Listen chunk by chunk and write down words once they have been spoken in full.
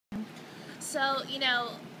So,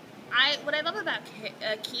 what I love about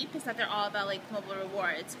Kiip is that they're all about like mobile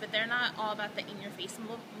rewards, but they're not all about the in-your-face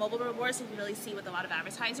mobile rewards. So you can really see with a lot of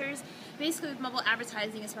advertisers. Basically, with mobile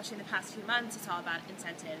advertising, especially in the past few months, it's all about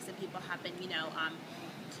incentives, and people have been,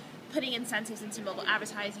 putting incentives into mobile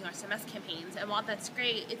advertising or SMS campaigns. And while that's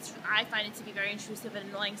great, I find it to be very intrusive and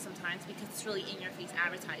annoying sometimes because it's really in-your-face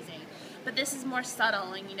advertising. But this is more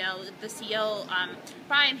subtle, and the CEO,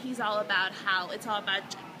 Brian, he's all about how it's all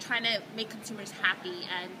about trying to make consumers happy,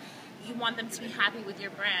 and you want them to be happy with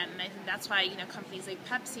your brand. And I think that's why companies like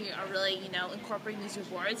Pepsi are really incorporating these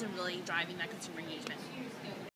rewards and really driving that consumer engagement.